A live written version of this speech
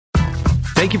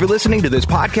Thank you for listening to this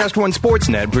Podcast One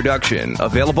Sportsnet production,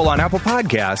 available on Apple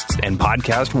Podcasts and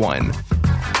Podcast One.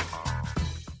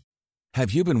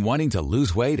 Have you been wanting to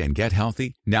lose weight and get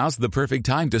healthy? Now's the perfect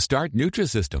time to start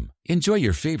Nutrisystem. Enjoy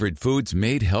your favorite foods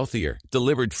made healthier,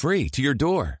 delivered free to your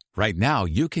door. Right now,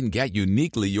 you can get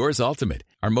Uniquely Yours Ultimate,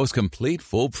 our most complete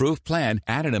foolproof plan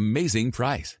at an amazing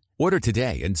price. Order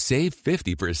today and save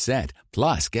 50%,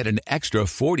 plus get an extra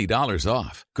 $40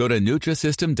 off. Go to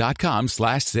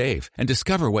Nutrisystem.com/save and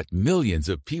discover what millions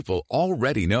of people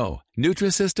already know.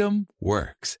 Nutrisystem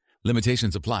works.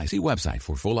 Limitations apply. See website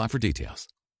for full offer details.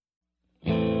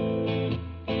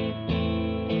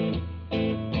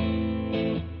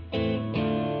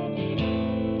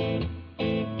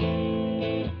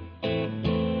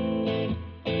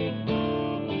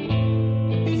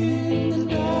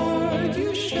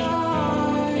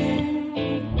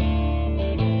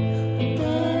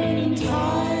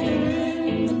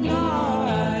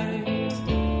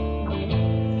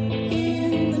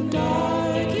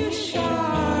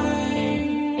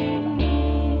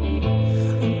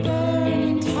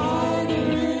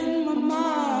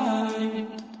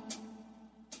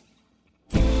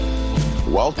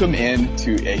 Welcome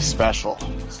into a special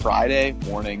Friday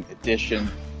morning edition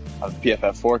of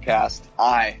PFF Forecast.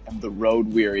 I am the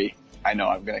road weary. I know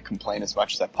I'm going to complain as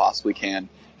much as I possibly can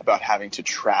about having to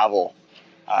travel.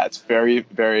 It's very,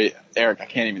 very, Eric, I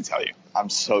can't even tell you. I'm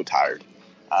so tired.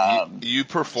 You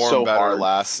performed so better hard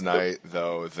last night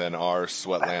though than our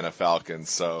Sweatlanta Falcons.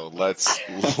 So let's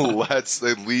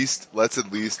at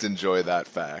least enjoy that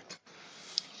fact.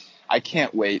 I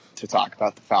can't wait to talk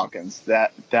about the Falcons.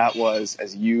 That was,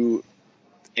 as you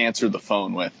answered the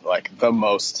phone with, like the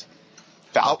most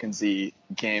Falcons-y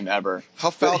game ever.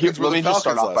 How Falcons were the Falcons just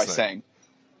start off by night? saying,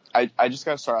 I just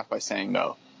got to start off by saying,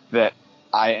 though, that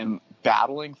I am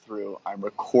battling through. I'm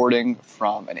recording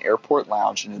from an airport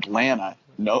lounge in Atlanta.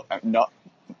 No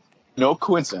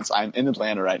coincidence. I'm in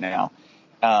Atlanta right now.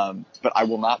 But I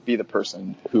will not be the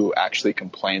person who actually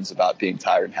complains about being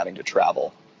tired and having to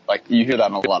travel. Like, you hear that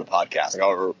on a lot of podcasts. Like,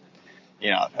 oh,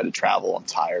 I've had to travel. I'm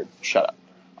tired. Shut up.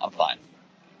 I'm fine.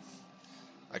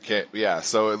 I can't. Yeah.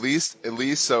 So at least,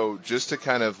 so just to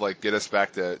kind of like get us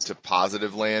back to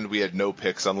positive land, we had no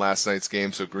picks on last night's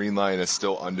game. So Green Line is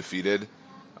still undefeated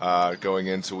going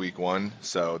into week one.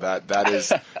 So that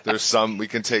is, there's some, we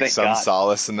can take some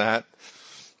solace in that.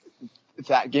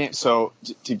 That game. So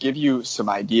to give you some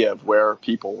idea of where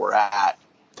people were at,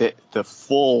 the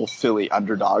full Philly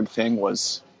underdog thing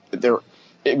was there.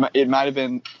 It might have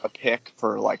been a pick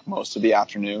for like most of the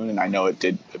afternoon, and I know it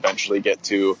did eventually get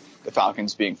to the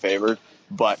Falcons being favored,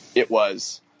 but it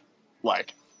was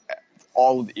like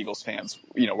all of the Eagles fans,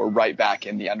 were right back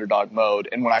in the underdog mode.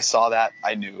 And when I saw that,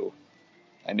 I knew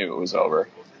it was over.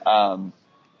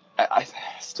 I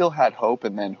still had hope,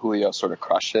 and then Julio sort of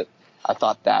crushed it. I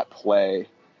thought that play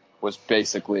was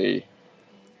basically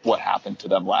what happened to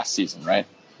them last season, right?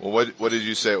 Well, what did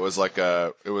you say? It was like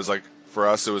for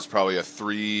us, it was probably a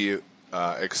 3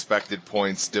 expected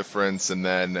points difference, and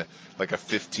then like a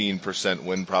 15%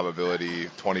 win probability,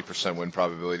 20% win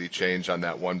probability change on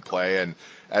that one play. And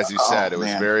as you said, it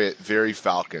was very, very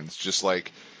Falcons. Just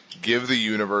like give the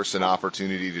universe an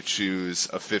opportunity to choose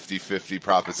a 50-50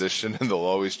 proposition, and they'll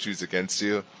always choose against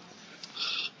you.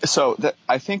 So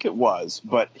I think it was,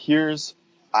 but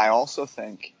I also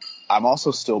think I'm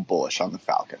also still bullish on the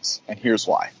Falcons, and here's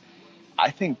why.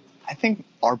 I think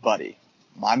our buddy,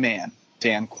 my man,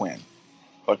 Dan Quinn,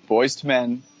 but Boys to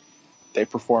Men, they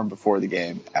performed before the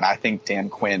game, and I think Dan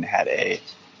Quinn had a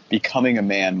becoming a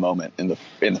man moment in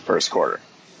the first quarter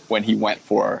when he went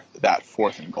for that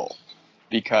 4th and goal,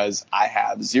 because I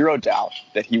have zero doubt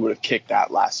that he would have kicked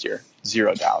that last year,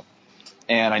 zero doubt.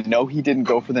 And I know he didn't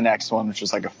go for the next one, which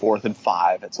was like a 4th and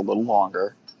 5. It's a little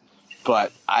longer.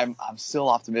 But I'm still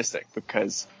optimistic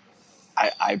because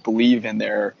I believe in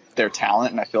their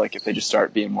talent, and I feel like if they just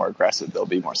start being more aggressive, they'll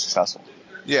be more successful.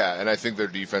 Yeah, and I think their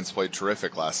defense played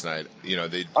terrific last night. They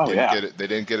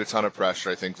didn't get a ton of pressure.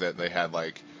 I think that they had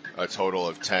like a total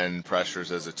of 10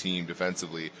 pressures as a team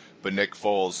defensively. But Nick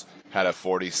Foles had a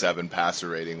 47 passer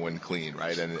rating when clean,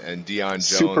 right? And Deion Jones,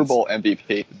 Super Bowl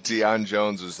MVP. Deion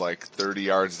Jones was like 30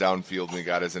 yards downfield when he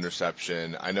got his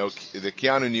interception. I know the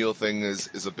Keanu Neal thing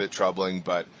is a bit troubling,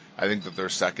 but I think that their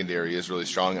secondary is really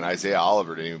strong. And Isaiah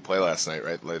Oliver didn't even play last night,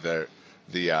 right? Like the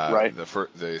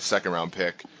second round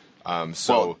pick.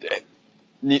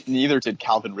 Neither did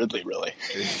Calvin Ridley, really.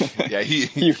 Yeah,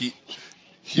 he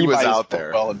was out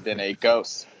there. Well, have been a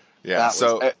ghost. Yeah.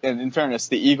 And in fairness,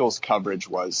 the Eagles' coverage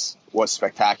was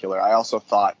spectacular. I also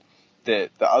thought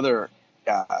that the other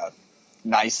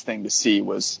nice thing to see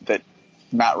was that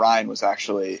Matt Ryan was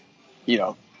actually,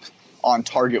 on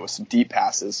target with some deep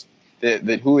passes.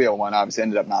 The Julio one obviously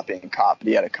ended up not being caught, but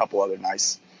he had a couple other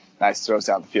nice throws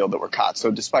down the field that were caught.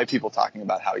 So despite people talking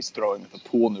about how he's throwing with a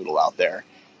pool noodle out there,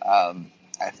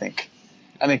 I think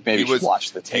maybe you should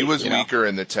watch the tape. He was weaker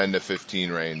in the 10 to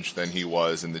 15 range than he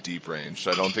was in the deep range.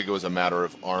 So I don't think it was a matter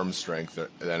of arm strength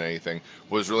than anything.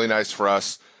 What was really nice for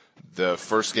us, the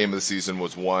first game of the season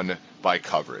was won by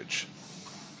coverage.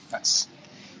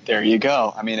 There you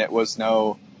go. I mean, it was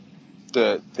the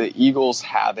Eagles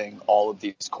having all of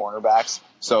these cornerbacks.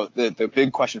 So the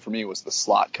big question for me was the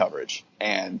slot coverage,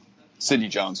 and Sidney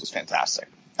Jones was fantastic.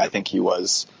 I think he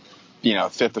was,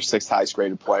 fifth or sixth highest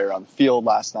graded player on the field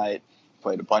last night.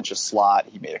 Played a bunch of slot.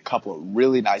 He made a couple of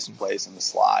really nice plays in the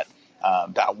slot.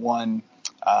 That one,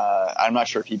 I'm not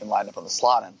sure if he even lined up on the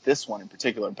slot on this one in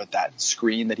particular, but that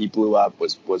screen that he blew up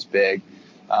was big.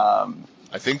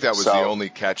 I think that was the only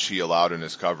catch he allowed in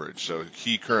his coverage. So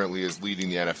he currently is leading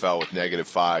the NFL with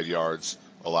 -5 yards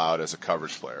allowed as a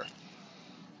coverage player.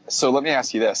 So let me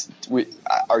ask you this.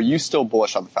 Are you still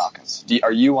bullish on the Falcons?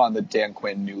 Are you on the Dan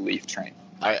Quinn new leaf train?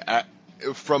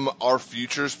 From our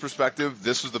futures perspective,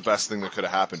 this was the best thing that could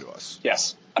have happened to us.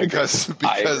 Yes. Because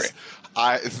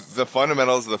the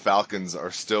fundamentals of the Falcons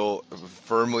are still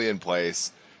firmly in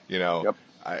place. Yep.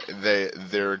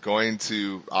 They're going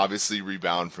to obviously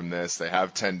rebound from this. They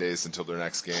have 10 days until their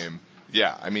next game.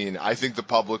 Yeah, I mean, I think the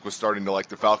public was starting to like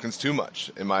the Falcons too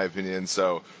much, in my opinion.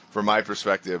 So, from my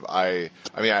perspective, I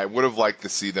would have liked to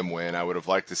see them win. I would have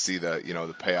liked to see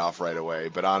the payoff right away.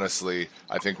 But honestly,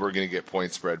 I think we're going to get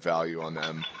point spread value on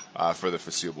them for the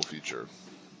foreseeable future.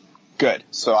 Good.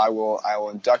 So I will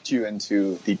induct you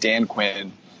into the Dan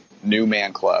Quinn new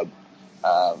man club.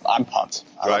 I'm pumped.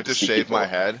 Do I have to shave my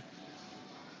head?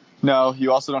 No,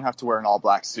 you also don't have to wear an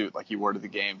all-black suit like you wore to the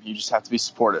game. You just have to be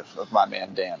supportive of my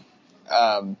man Dan.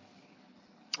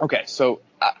 Okay, so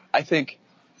I think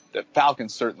the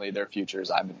Falcons, certainly their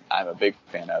futures, I'm a big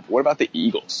fan of. What about the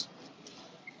Eagles?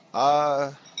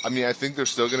 I think they're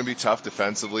still going to be tough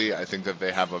defensively. I think that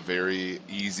they have a very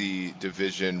easy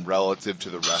division relative to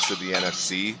the rest of the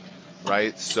NFC,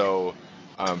 right? So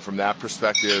from that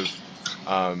perspective,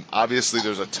 obviously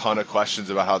there's a ton of questions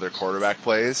about how their quarterback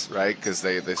plays, right? Because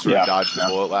they sort of dodged the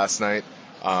bullet last night.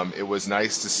 It was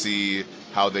nice to see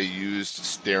how they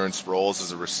used Darren Sproles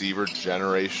as a receiver,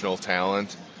 generational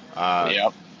talent.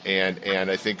 And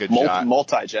I think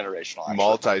multi-generational, actually.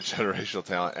 Multi-generational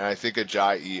talent. And I think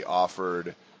Ajayi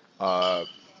offered,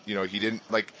 he didn't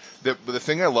like the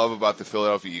thing I love about the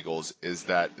Philadelphia Eagles is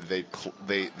that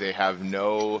they have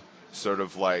no sort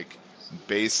of like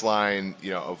baseline,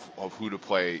 of who to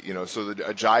play, so the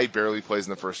Ajayi barely plays in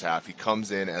the first half. He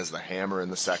comes in as the hammer in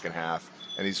the second half,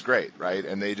 and he's great, right?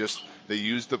 And they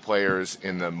use the players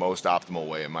in the most optimal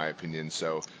way, in my opinion.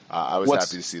 So I was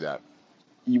happy to see that.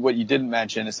 What you didn't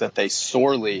mention is that they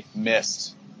sorely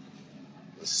missed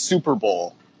the Super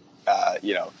Bowl,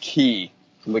 key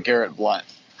LeGarrette Blount.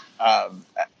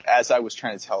 As I was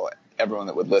trying to tell everyone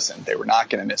that would listen, they were not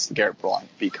going to miss LeGarrette Blount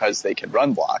because they could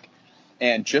run block.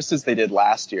 And just as they did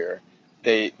last year,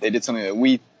 they did something that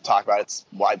we talk about. It's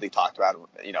widely talked about.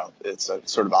 It's a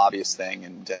sort of obvious thing,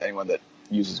 and anyone that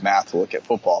uses math to look at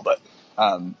football. But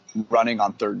running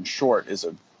on third and short is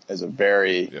a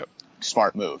very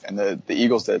smart move. And the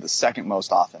Eagles did it the second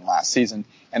most often last season,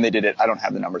 and they did it. I don't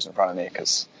have the numbers in front of me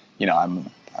because I'm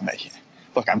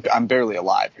barely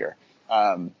alive here.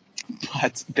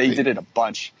 But they did it a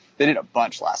bunch. They did a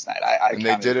bunch last night. I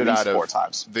counted at least 4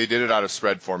 times. They did it out of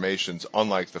spread formations,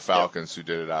 unlike the Falcons, who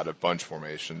did it out of bunch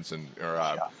formations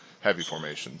or heavy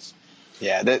formations.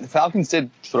 Yeah, the Falcons did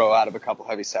throw out of a couple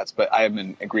heavy sets, but I am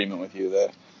in agreement with you.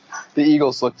 The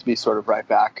Eagles look to be sort of right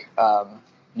back,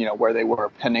 where they were,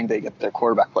 pending they get their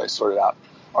quarterback play sorted out.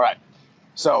 All right,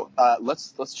 so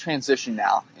let's transition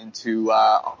now into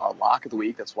our lock of the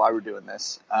week. That's why we're doing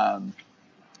this.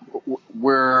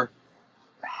 We're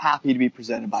happy to be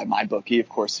presented by MyBookie. Of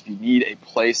course, if you need a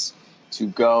place to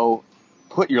go,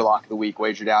 put your lock of the week,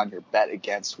 wager down your bet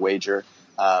against wager.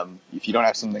 If you don't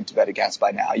have something to bet against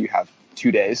by now, you have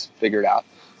 2 days. Figure it out.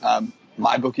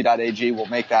 MyBookie.ag will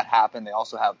make that happen. They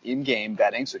also have in-game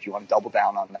betting, so if you want to double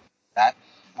down on that,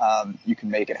 you can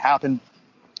make it happen.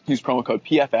 Use promo code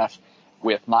PFF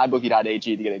with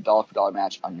MyBookie.ag to get a dollar-for-dollar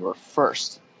match on your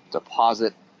first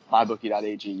deposit.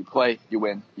 MyBookie.ag. You play, you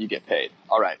win, you get paid.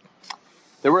 All right.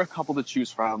 There were a couple to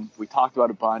choose from. We talked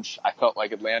about a bunch. I felt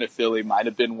like Atlanta Philly might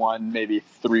have been one maybe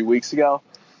 3 weeks ago.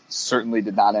 Certainly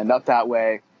did not end up that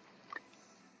way.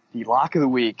 The lock of the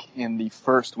week in the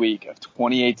first week of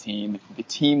 2018, the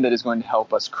team that is going to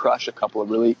help us crush a couple of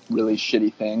really, really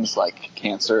shitty things like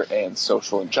cancer and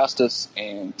social injustice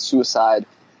and suicide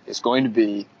is going to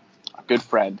be our good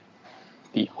friend,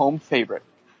 the home favorite,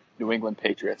 New England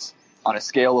Patriots. On a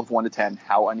scale of 1 to 10,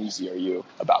 how uneasy are you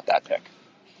about that pick?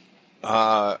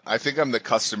 I think I'm the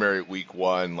customary week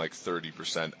 1, like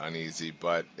 30% uneasy,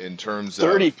 but in terms of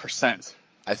 30%,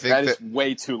 I think that is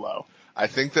way too low. I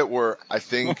think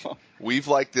we've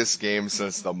liked this game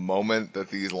since the moment that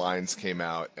these lines came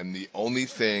out, and the only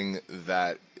thing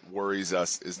that worries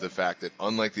us is the fact that,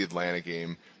 unlike the Atlanta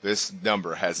game, this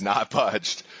number has not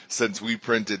budged since we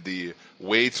printed the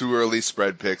way too early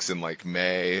spread picks in like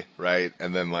May, right?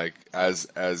 And then like as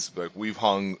like we've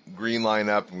hung green line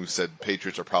up and we've said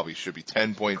Patriots should be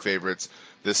 10-point favorites.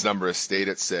 This number has stayed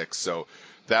at 6, so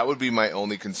that would be my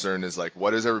only concern is like,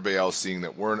 what is everybody else seeing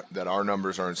that our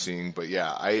numbers aren't seeing? But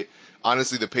yeah,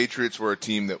 honestly, the Patriots were a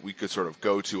team that we could sort of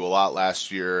go to a lot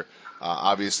last year.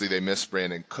 Obviously, they missed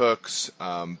Brandon Cooks,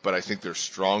 but I think they're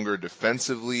stronger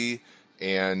defensively,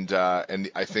 and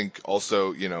I think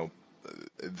also,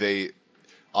 they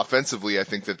offensively, I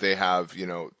think that they have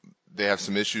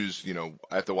some issues,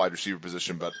 at the wide receiver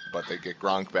position, but they get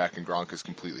Gronk back, and Gronk is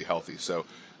completely healthy. So,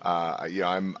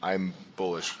 I'm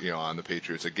bullish, on the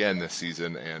Patriots again this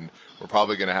season, and we're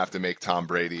probably going to have to make Tom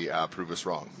Brady prove us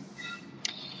wrong.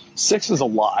 6 is a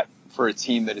lot for a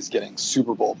team that is getting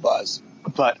Super Bowl buzz,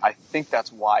 but I think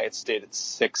that's why it stayed at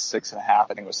 6.5. I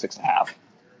think it was 6.5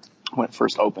 when it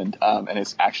first opened, and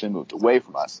it's actually moved away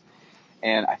from us.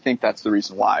 And I think that's the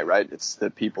reason why, right? It's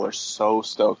that people are so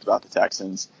stoked about the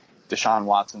Texans. Deshaun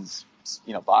Watson's,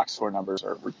 box score numbers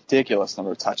are ridiculous.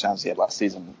 Number of touchdowns he had last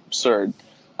season, absurd.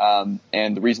 And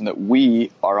the reason that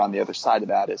we are on the other side of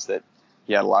that is that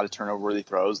he had a lot of turnover-worthy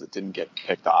throws that didn't get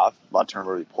picked off, a lot of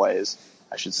turnover-worthy plays,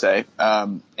 I should say.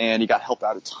 And he got helped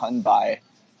out a ton by,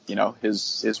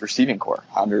 his receiving core.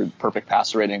 100 perfect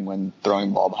passer rating when throwing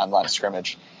the ball behind the line of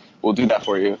scrimmage will do that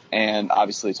for you. And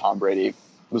obviously Tom Brady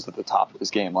was at the top of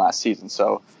his game last season.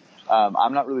 So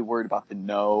I'm not really worried about the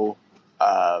no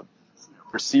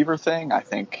receiver thing. I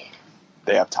think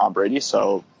they have Tom Brady,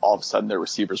 so all of a sudden their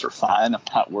receivers are fine. I'm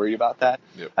not worried about that.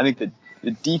 Yep. I think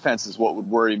the defense is what would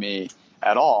worry me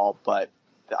at all, but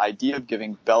the idea of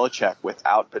giving Belichick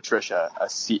without Patricia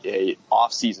a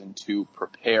off season to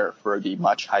prepare for the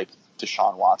much hyped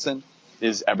Deshaun Watson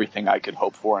is everything I could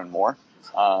hope for and more.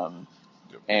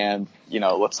 And,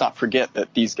 let's not forget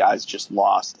that these guys just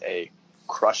lost a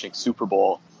crushing Super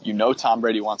Bowl. Tom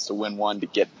Brady wants to win one to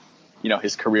get,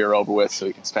 his career over with so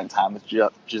he can spend time with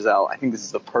Giselle. I think this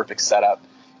is the perfect setup.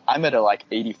 I'm at a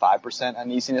 85%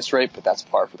 uneasiness rate, but that's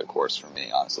par for the course for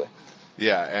me, honestly.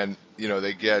 Yeah, and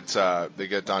they get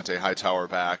Dante Hightower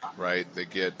back, right? They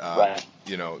get right.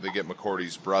 They get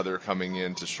McCourty's brother coming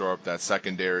in to shore up that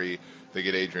secondary. They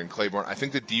get Adrian Claiborne. I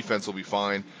think the defense will be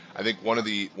fine. I think one of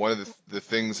the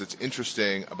things that's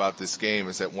interesting about this game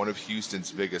is that one of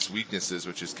Houston's biggest weaknesses,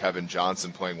 which is Kevin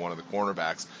Johnson playing one of the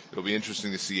cornerbacks, it'll be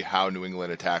interesting to see how New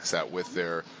England attacks that with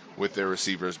their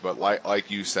receivers. But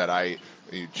like you said,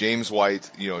 James White's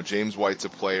a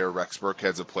player, Rex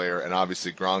Burkhead's a player, and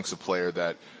obviously Gronk's a player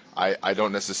that I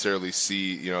don't necessarily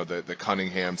see, the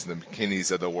Cunninghams and the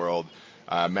McKinneys of the world.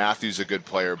 Matthew's a good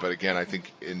player, but again, I think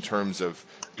in terms of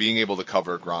being able to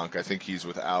cover Gronk, I think he's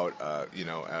without,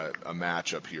 a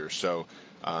matchup here. So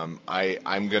I'm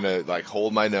going to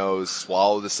hold my nose,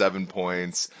 swallow the 7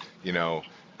 points,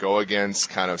 go against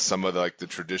kind of some of the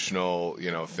traditional,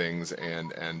 things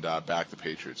and back the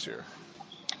Patriots here.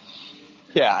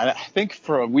 Yeah, and I think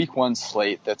for a week 1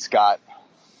 slate that's got,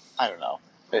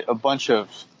 a bunch of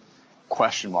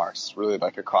question marks really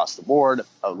across the board,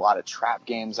 a lot of trap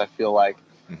games. I feel like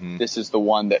This is the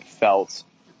one that felt,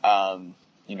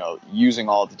 using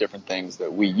all the different things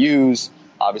that we use,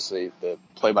 obviously the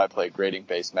play-by-play grading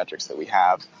based metrics that we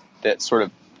have that sort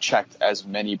of checked as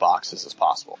many boxes as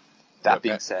possible. That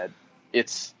being said,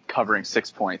 it's covering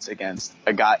 6 points against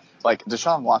a guy like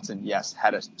Deshaun Watson. Yes,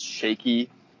 had a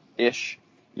shaky-ish,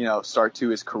 start to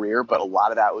his career, but a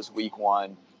lot of that was week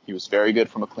 1. He was very good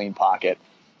from a clean pocket.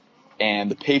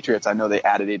 And the Patriots, I know they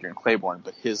added Adrian Claiborne,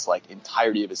 but his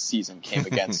entirety of his season came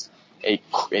against a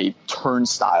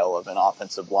turnstile of an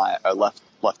offensive line, left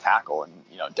tackle, in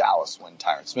Dallas when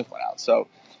Tyron Smith went out. So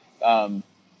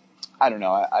I don't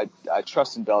know. I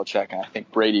trust in Belichick, and I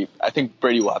think Brady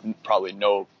will have probably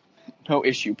no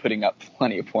issue putting up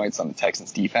plenty of points on the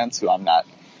Texans defense, who I'm not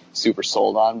super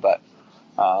sold on. But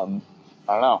I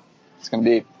don't know. It's gonna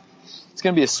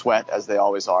be a sweat, as they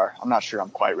always are. I'm not sure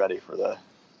I'm quite ready for the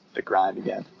grind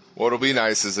again. What will be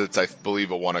nice is it's, I believe,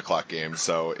 a 1:00 game.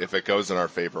 So if it goes in our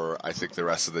favor, I think the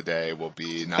rest of the day will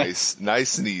be nice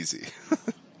and easy.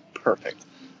 Perfect.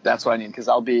 That's what I need, because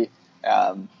I'll be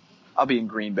in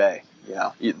Green Bay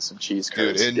eating some cheese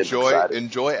Dude, curds.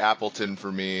 enjoy Appleton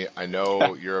for me. I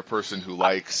know you're a person who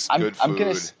likes good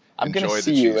food. I'm gonna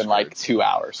see you in like 2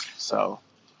 hours. So,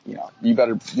 you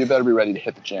better be ready to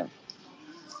hit the gym.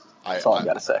 That's all I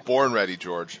gotta say. Born ready,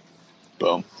 George.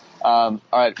 Boom. All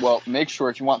right. Well, make sure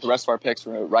if you want the rest of our picks,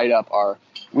 we're going to write up our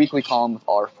weekly column with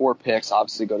our 4 picks.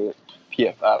 Obviously, go to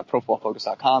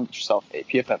ProFootballFocus.com. Get yourself a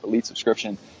PFF Elite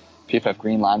subscription. PFF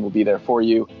Green Line will be there for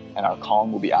you, and our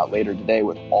column will be out later today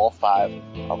with all 5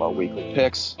 of our weekly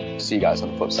picks. See you guys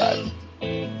on the flip side.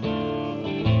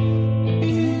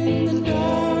 In the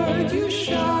dark you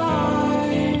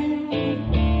shine,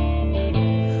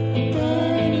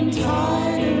 burning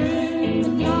tighter in the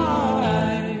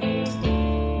night.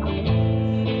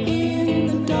 In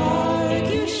the dark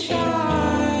you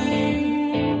shine,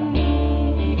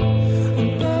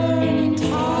 burning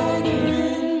tighter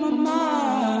in my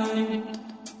mind.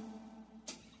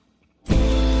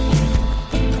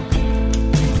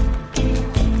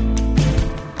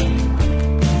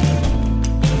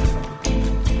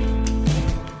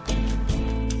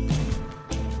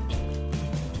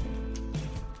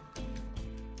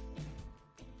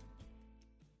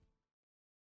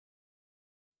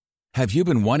 Have you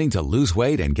been wanting to lose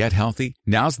weight and get healthy?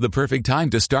 Now's the perfect time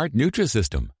to start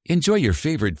Nutrisystem. Enjoy your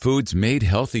favorite foods made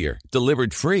healthier,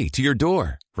 delivered free to your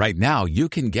door. Right now, you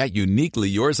can get Uniquely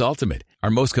Yours Ultimate, our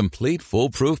most complete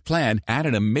foolproof plan at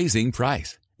an amazing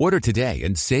price. Order today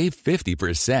and save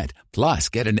 50%, plus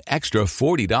get an extra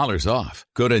 $40 off.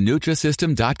 Go to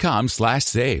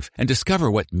Nutrisystem.com/save and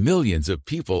discover what millions of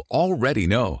people already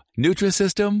know.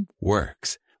 Nutrisystem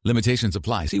works. Limitations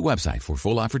apply. See website for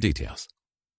full offer details.